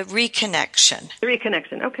provide the reconnection? The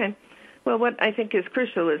reconnection, okay. Well, what I think is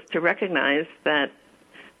crucial is to recognize that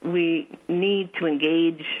we need to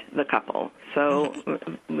engage the couple. So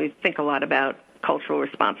we think a lot about cultural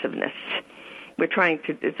responsiveness.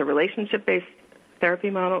 It's a relationship-based therapy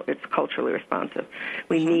model. It's culturally responsive.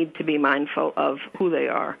 We need to be mindful of who they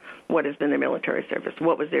are, what has been their military service,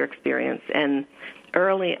 what was their experience. And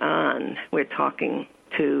early on, we're talking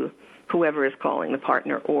to whoever is calling, the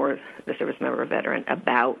partner or the service member or veteran,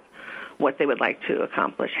 about what they would like to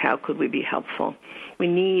accomplish. How could we be helpful? We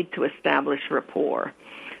need to establish rapport.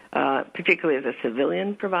 Particularly as a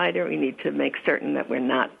civilian provider, we need to make certain that we're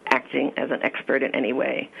not acting as an expert in any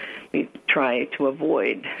way. We try to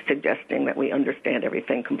avoid suggesting that we understand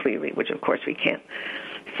everything completely, which of course we can't.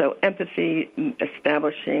 So empathy,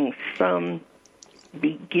 establishing some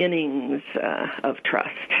beginnings of trust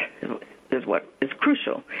is what is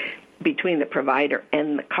crucial between the provider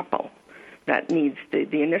and the couple. That needs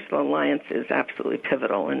the initial alliance is absolutely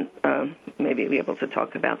pivotal, and maybe be able to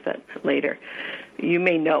talk about that later. You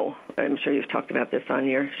may know, I'm sure you've talked about this on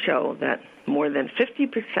your show, that more than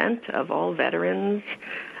 50% of all veterans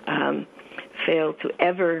fail to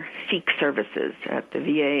ever seek services at the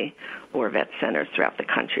VA or vet centers throughout the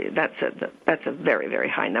country. That's a very, very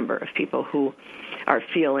high number of people who are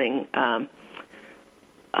feeling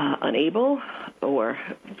unable or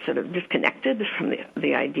sort of disconnected from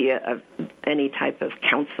the idea of any type of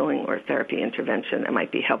counseling or therapy intervention that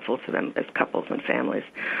might be helpful to them as couples and families.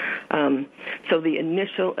 So the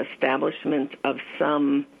initial establishment of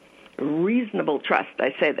some reasonable trust,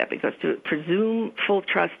 I say that because to presume full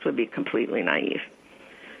trust would be completely naive.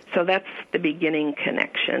 So that's the beginning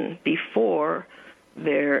connection before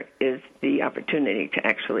there is the opportunity to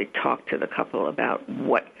actually talk to the couple about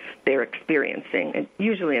what they're experiencing. It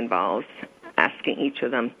usually involves asking each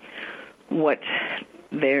of them what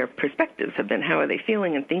their perspectives have been. How are they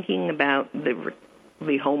feeling and thinking about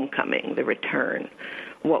the homecoming, the return?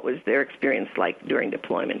 What was their experience like during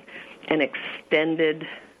deployment? An extended,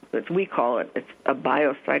 as we call it, it's a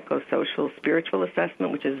biopsychosocial spiritual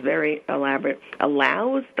assessment, which is very elaborate,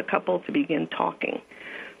 allows the couple to begin talking.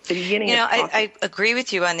 I agree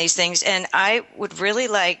with you on these things, and I would really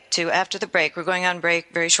like to, after the break, we're going on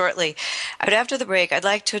break very shortly, after the break, I'd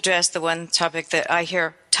like to address the one topic that I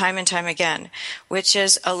hear time and time again, which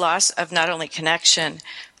is a loss of not only connection,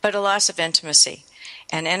 but a loss of intimacy.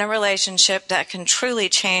 And in a relationship, that can truly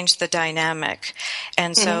change the dynamic.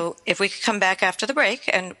 And so if we could come back after the break,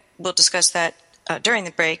 and we'll discuss that during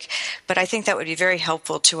the break, but I think that would be very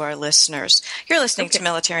helpful to our listeners. You're listening to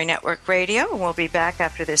Military Network Radio, and we'll be back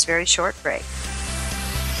after this very short break.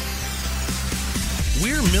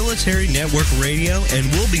 We're Military Network Radio, and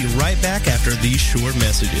we'll be right back after these short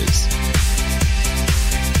messages.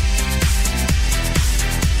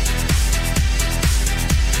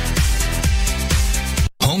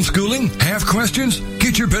 Homeschooling? Have questions?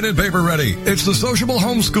 Get your pen and paper ready. It's the sociable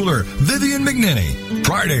homeschooler, Vivian McNinney.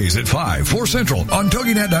 Fridays at 5, 4 Central on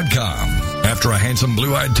TogiNet.com. After a handsome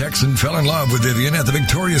blue-eyed Texan fell in love with Vivian at the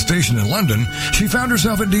Victoria Station in London, she found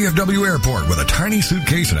herself at DFW Airport with a tiny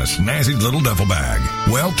suitcase and a snazzy little duffel bag.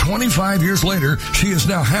 Well, 25 years later, she is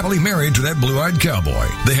now happily married to that blue-eyed cowboy.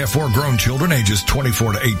 They have 4 grown children, ages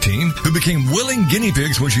 24 to 18, who became willing guinea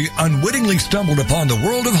pigs when she unwittingly stumbled upon the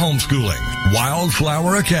world of homeschooling.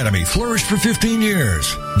 Wildflower Academy flourished for 15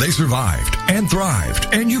 years. They survived and thrived,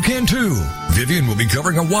 and you can too. Vivian will be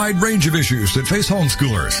covering a wide range of issues that face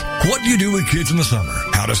homeschoolers. What do you do with kids in the summer?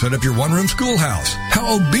 How to set up your one-room schoolhouse?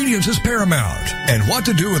 How obedience is paramount? And what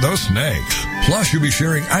to do with those snakes? Plus, you'll be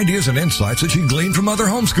sharing ideas and insights that she gleaned from other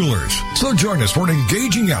homeschoolers. So join us for an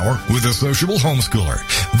engaging hour with a sociable homeschooler,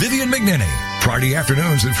 Vivian McNinney. Friday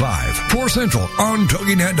afternoons at 5, 4 Central on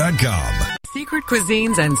TogiNet.com. Secret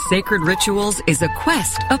Cuisines and Sacred Rituals is a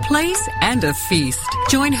quest, a place, and a feast.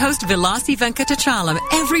 Join host Vilasi Venkatachalam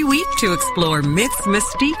every week to explore myths,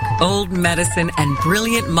 mystique, old medicine, and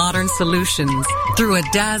brilliant modern solutions through a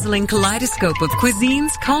dazzling kaleidoscope of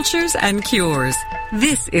cuisines, cultures, and cures.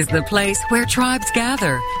 This is the place where tribes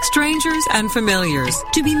gather, strangers and familiars,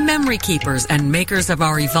 to be memory keepers and makers of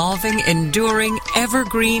our evolving, enduring,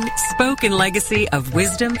 evergreen, spoken legacy of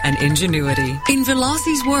wisdom and ingenuity. In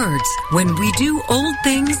Vilasi's words, when we do old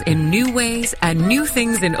things in new ways and new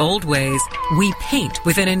things in old ways, we paint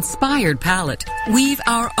with an inspired palette, weave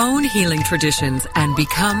our own healing traditions, and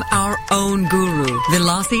become our own guru.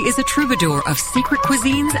 Vilasi is a troubadour of secret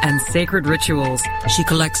cuisines and sacred rituals. She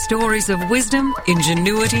collects stories of wisdom,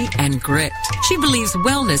 ingenuity, and grit. She believes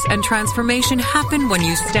wellness and transformation happen when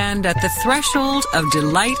you stand at the threshold of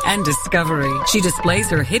delight and discovery. She displays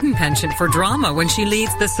her hidden penchant for drama when she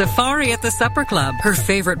leads the safari at the supper club. Her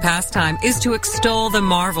favorite pastime is to extol the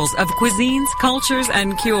marvels of cuisines, cultures,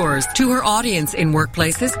 and cures to her audience in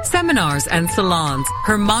workplaces, seminars, and salons.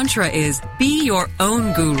 Her mantra is, be your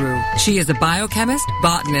own guru. She is a biochemist,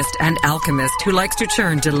 botanist, and alchemist who likes to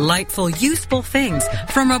churn delightful, useful things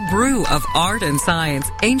from a brew of art and science,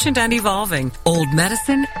 ancient and evolving, old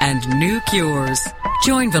medicine and new cures.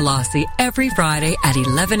 Join Velocity every Friday at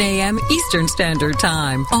 11 a.m. Eastern Standard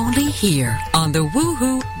Time, only here on the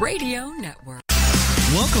Woohoo Radio Network.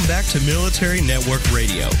 Welcome back to Military Network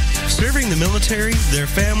Radio, serving the military, their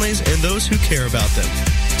families, and those who care about them.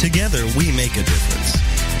 Together, we make a difference.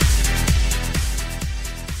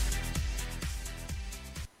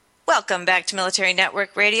 Welcome back to Military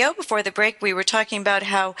Network Radio. Before the break, we were talking about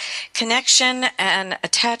how connection and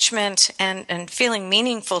attachment and feeling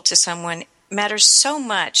meaningful to someone matters so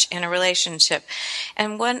much in a relationship.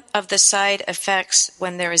 And one of the side effects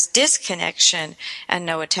when there is disconnection and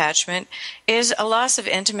no attachment is a loss of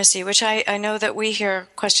intimacy, which I know that we hear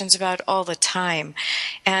questions about all the time.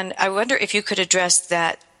 And I wonder if you could address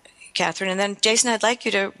that, Catherine. And then, Jason, I'd like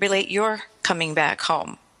you to relate your coming back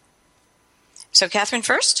home. So, Catherine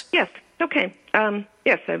first? Yes. Okay.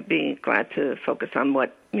 Yes, I'd be glad to focus on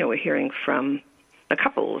what we're hearing from the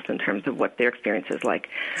couples in terms of what their experience is like.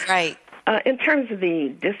 Right. In terms of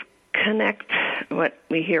the disconnect, what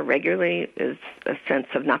we hear regularly is a sense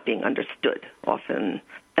of not being understood often.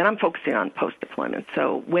 And I'm focusing on post-deployment.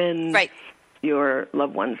 So when your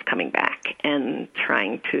loved one's coming back and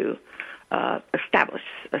trying to establish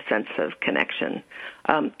a sense of connection.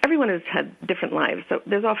 Everyone has had different lives, so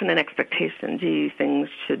there's often an expectation, gee, things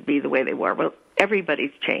should be the way they were. Well,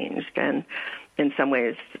 everybody's changed, and in some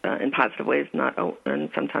ways, in positive ways, and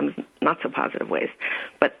sometimes not so positive ways.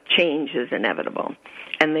 But change is inevitable.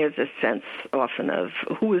 And there's this sense often of,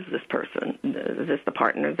 who is this person? Is this the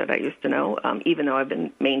partner that I used to know? Even though I've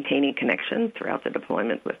been maintaining connection throughout the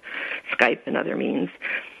deployment with Skype and other means,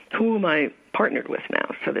 who am I partnered with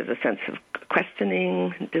now? So there's a sense of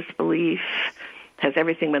questioning, disbelief. Has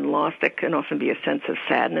everything been lost? There can often be a sense of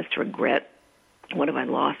sadness, regret. What have I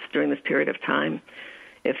lost during this period of time?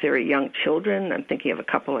 If there are young children, I'm thinking of a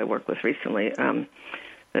couple I worked with recently,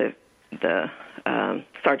 the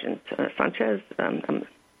Sergeant Sanchez, I'm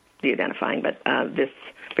de-identifying, but this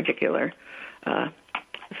particular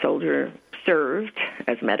soldier served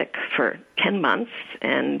as medic for 10 months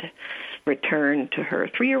and returned to her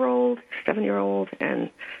 3-year-old, 7-year-old,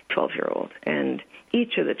 and 12-year-old. And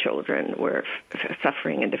each of the children were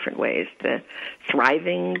suffering in different ways. The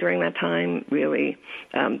thriving during that time, really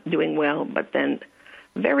doing well, but then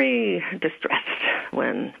very distressed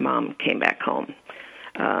when Mom came back home.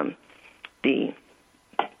 The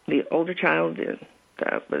older child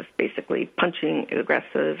was basically punching,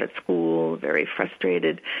 aggressive at school, very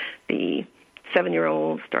frustrated. The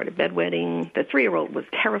 7-year-old started bedwetting. The 3-year-old was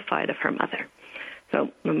terrified of her mother. So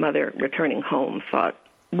my mother, returning home, thought,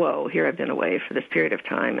 whoa, here I've been away for this period of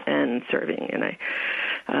time and serving in a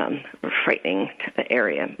frightening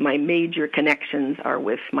area. My major connections are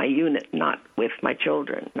with my unit, not with my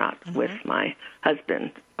children, not with my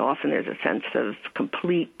husband. Often there's a sense of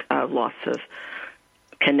complete loss of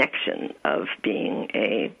connection of being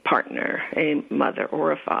a partner, a mother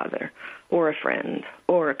or a father or a friend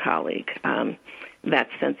or a colleague. That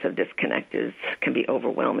sense of disconnect can be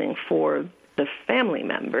overwhelming for the family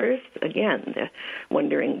members. Again,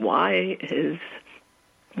 wondering, why is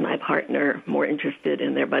my partner more interested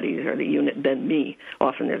in their buddies or the unit than me?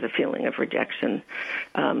 Often there's a feeling of rejection.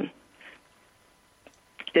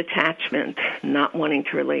 Detachment, not wanting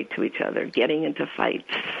to relate to each other, getting into fights,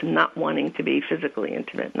 not wanting to be physically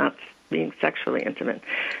intimate, not being sexually intimate.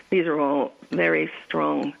 These are all very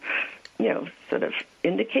strong, sort of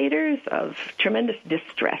indicators of tremendous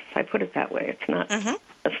distress. I put it that way. It's not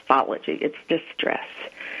pathology, it's distress,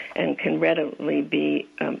 and can readily be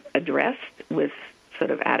addressed with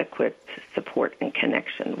sort of adequate support and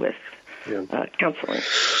connection with counseling.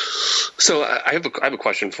 So I have a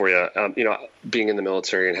question for you. Being in the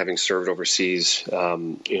military and having served overseas,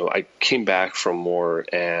 I came back from war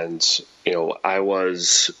and, I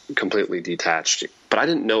was completely detached, but I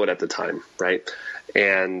didn't know it at the time, right?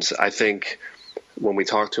 And I think when we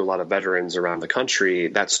talk to a lot of veterans around the country,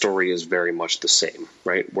 that story is very much the same,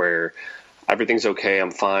 right? Where everything's okay,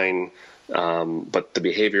 I'm fine, but the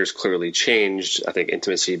behavior's clearly changed. I think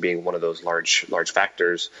intimacy being one of those large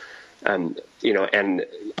factors. And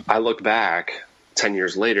I look back 10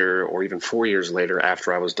 years later or even 4 years later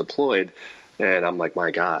after I was deployed, And I'm like,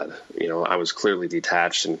 my God, I was clearly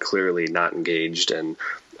detached and clearly not engaged and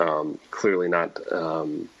clearly not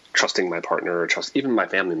trusting my partner or trust even my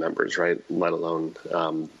family members, right? Let alone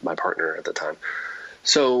my partner at the time.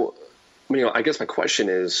 So, I guess my question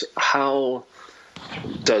is, how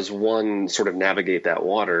does one sort of navigate that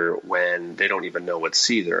water when they don't even know what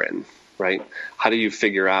sea they're in, right? How do you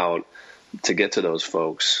figure out to get to those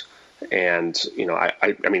folks? And,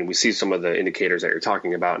 I mean, we see some of the indicators that you're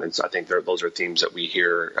talking about, and I think those are themes that we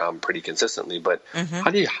hear pretty consistently. But how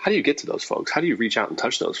do you get to those folks? How do you reach out and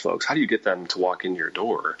touch those folks? How do you get them to walk in your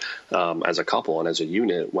door as a couple and as a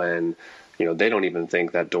unit when, they don't even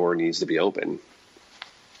think that door needs to be open?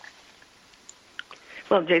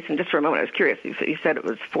 Well, Jason, just for a moment, I was curious. You said it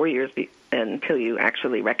was 4 years until you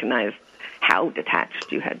actually recognized how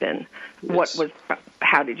detached you had been. Yes.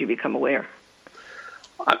 How did you become aware?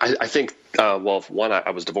 I think, one,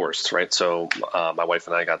 I was divorced, right? So my wife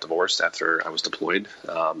and I got divorced after I was deployed,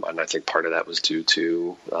 and I think part of that was due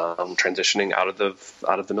to transitioning out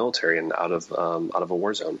of the military and out of a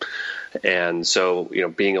war zone. And so,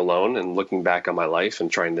 being alone and looking back on my life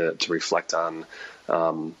and trying to reflect on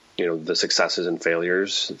the successes and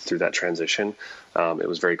failures through that transition, it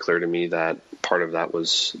was very clear to me that part of that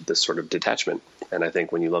was this sort of detachment. And I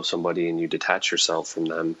think when you love somebody and you detach yourself from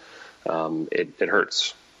them, it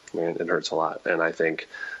hurts. It hurts a lot. And I think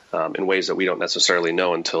in ways that we don't necessarily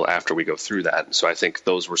know until after we go through that. So I think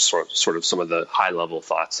those were sort of some of the high-level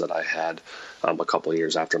thoughts that I had a couple of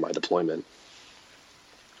years after my deployment.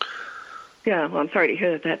 Yeah, well, I'm sorry to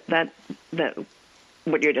hear that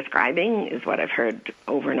what you're describing is what I've heard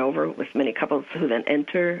over and over with many couples who then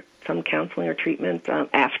enter some counseling or treatment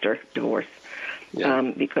after divorce. Yeah.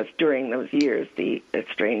 Because during those years, the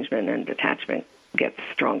estrangement and detachment gets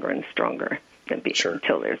stronger and stronger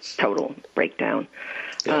until there's total breakdown.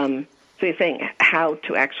 Yeah. So you're saying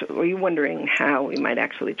were you wondering how we might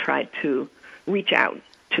actually try to reach out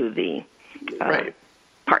to the right.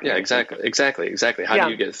 partner? Yeah, exactly. How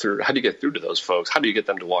do you get through to those folks? How do you get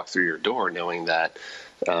them to walk through your door knowing that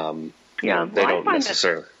they don't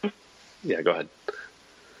necessarily... Yeah, go ahead.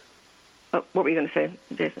 What were you going to say,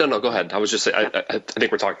 Jason? No, go ahead. I was just saying, I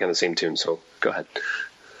think we're talking on the same tune, so go ahead.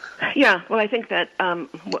 Yeah, well, I think that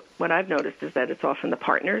what I've noticed is that it's often the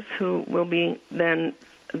partners who will be then,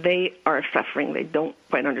 they are suffering. They don't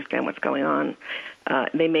quite understand what's going on.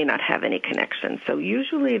 They may not have any connection. So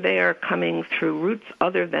usually they are coming through routes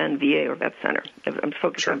other than VA or vet center. I'm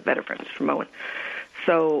focused on veterans for a moment.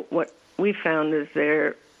 So what we found is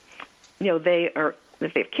if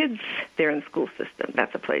they have kids, they're in the school system.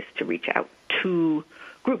 That's a place to reach out to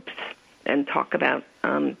groups and talk about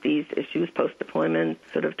these issues, post-deployment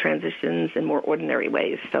sort of transitions in more ordinary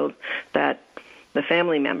ways so that the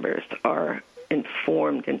family members are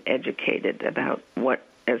informed and educated about what,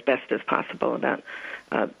 as best as possible, about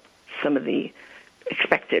some of the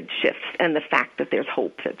expected shifts and the fact that there's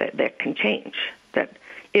hope that can change, that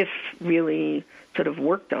if really sort of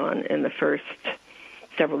worked on in the first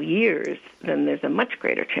several years, then there's a much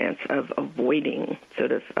greater chance of avoiding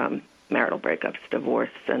sort of marital breakups, divorce,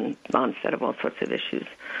 and onset of all sorts of issues.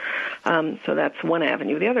 So that's one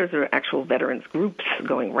avenue. The others are actual veterans groups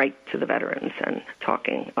going right to the veterans and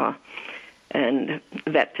talking, and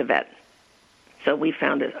vet to vet. So we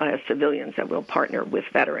found civilians that will partner with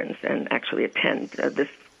veterans and actually attend. This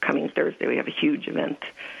coming Thursday, we have a huge event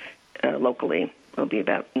locally. There'll be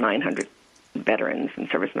about 900 veterans and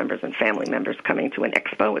service members and family members coming to an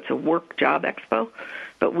expo. It's a work job expo,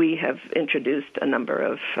 but we have introduced a number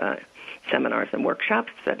of seminars and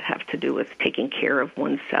workshops that have to do with taking care of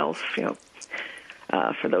oneself,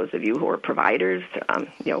 for those of you who are providers,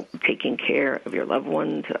 taking care of your loved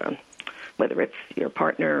ones, whether it's your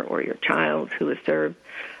partner or your child who is served,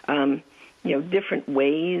 different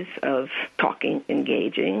ways of talking,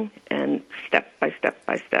 engaging, and step by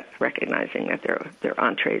step, recognizing that they're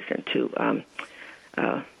entrees into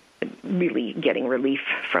really getting relief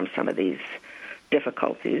from some of these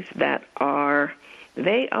difficulties that are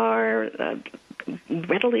readily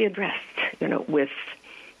addressed, with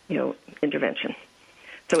intervention.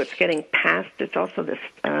 So it's getting past. It's also this.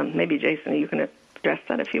 Maybe Jason, you can address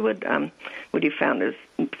that if you would. What you found is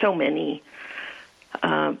so many.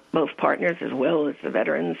 Both partners as well as the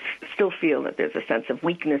veterans still feel that there's a sense of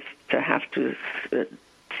weakness to have to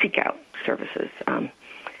seek out services.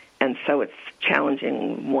 And so it's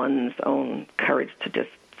challenging one's own courage to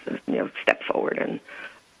just, step forward and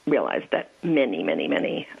realize that many, many,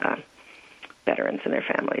 many veterans and their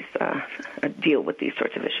families deal with these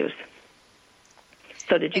sorts of issues.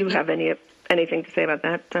 So did you have anything to say about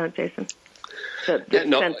that, Jason?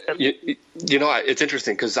 It's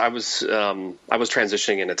interesting because I was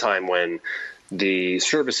transitioning in a time when the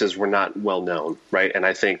services were not well known, right? And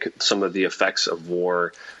I think some of the effects of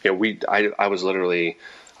war, I went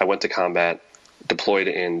to combat, deployed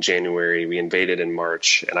in January, we invaded in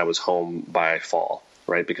March, and I was home by fall,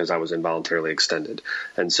 right? Because I was involuntarily extended.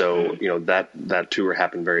 And so, that tour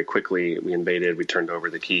happened very quickly. We invaded, we turned over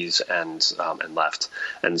the keys and left.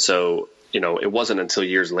 And so, it wasn't until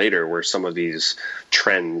years later where some of these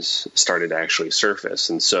trends started to actually surface.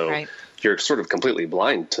 And so you're sort of completely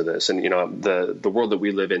blind to this. And, the world that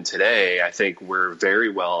we live in today, I think we're very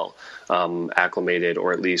well acclimated,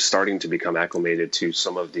 or at least starting to become acclimated to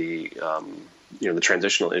some of the, the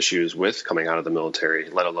transitional issues with coming out of the military,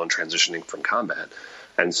 let alone transitioning from combat.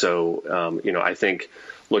 And so, I think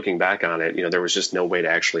looking back on it, there was just no way to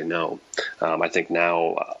actually know. I think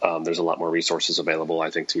now there's a lot more resources available. I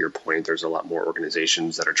think to your point, there's a lot more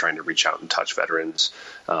organizations that are trying to reach out and touch veterans.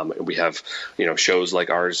 We have, shows like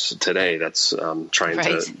ours today that's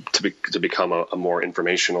trying to become a more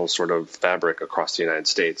informational sort of fabric across the United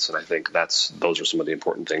States. And I think those are some of the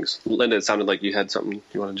important things. Linda, it sounded like you had something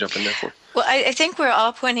you want to jump in there for. Well, I think we're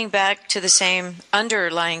all pointing back to the same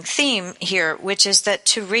underlying theme here, which is that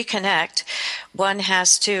to reconnect, one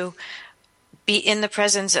has to be in the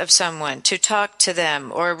presence of someone, to talk to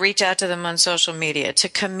them or reach out to them on social media, to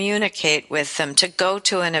communicate with them, to go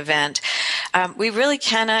to an event. We really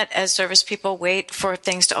cannot, as service people, wait for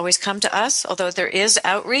things to always come to us, although there is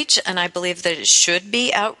outreach, and I believe that it should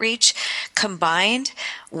be outreach combined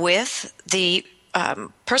with the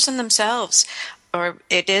person themselves. Or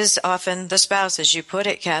it is often the spouse, as you put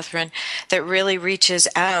it, Catherine, that really reaches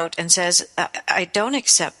out and says, I don't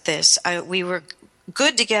accept this. We were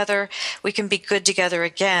good together. We can be good together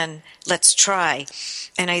again. Let's try.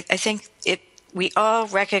 And I think we all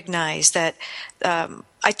recognize that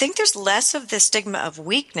I think there's less of the stigma of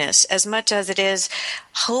weakness as much as it is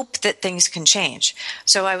hope that things can change.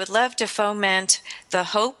 So I would love to foment the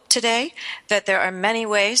hope today that there are many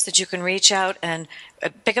ways that you can reach out and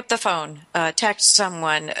pick up the phone, text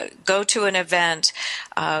someone, go to an event,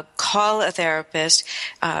 call a therapist,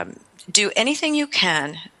 do anything you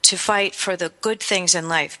can to fight for the good things in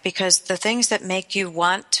life, because the things that make you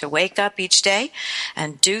want to wake up each day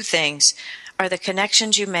and do things are the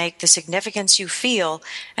connections you make, the significance you feel,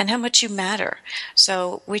 and how much you matter.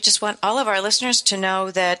 So we just want all of our listeners to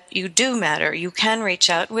know that you do matter. You can reach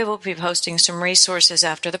out. We will be posting some resources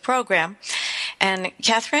after the program. And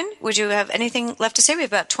Catherine, would you have anything left to say? We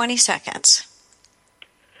have about 20 seconds.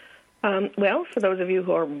 Well, for those of you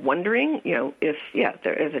who are wondering, if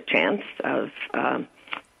there is a chance of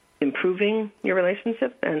improving your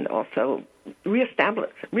relationship and also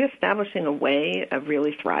reestablishing a way of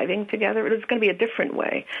really thriving together. It's going to be a different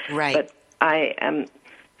way. Right. But I am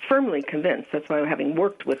firmly convinced, that's why having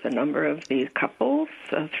worked with a number of these couples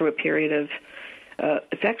through a period of,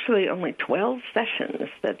 it's actually only 12 sessions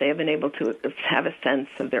that they have been able to have a sense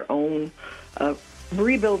of their own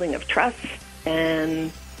rebuilding of trust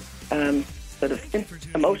and sort of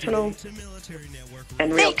emotional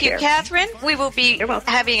and real Thank you, care. Catherine. We will be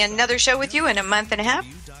having another show with you in a month and a half.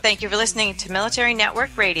 Thank you for listening to Military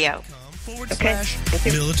Network Radio.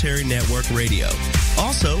 Military Network Radio.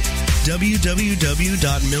 Also,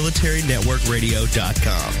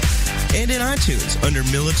 www.militarynetworkradio.com. And in iTunes under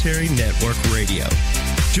Military Network Radio.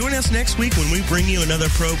 Join us next week when we bring you another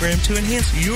program to enhance your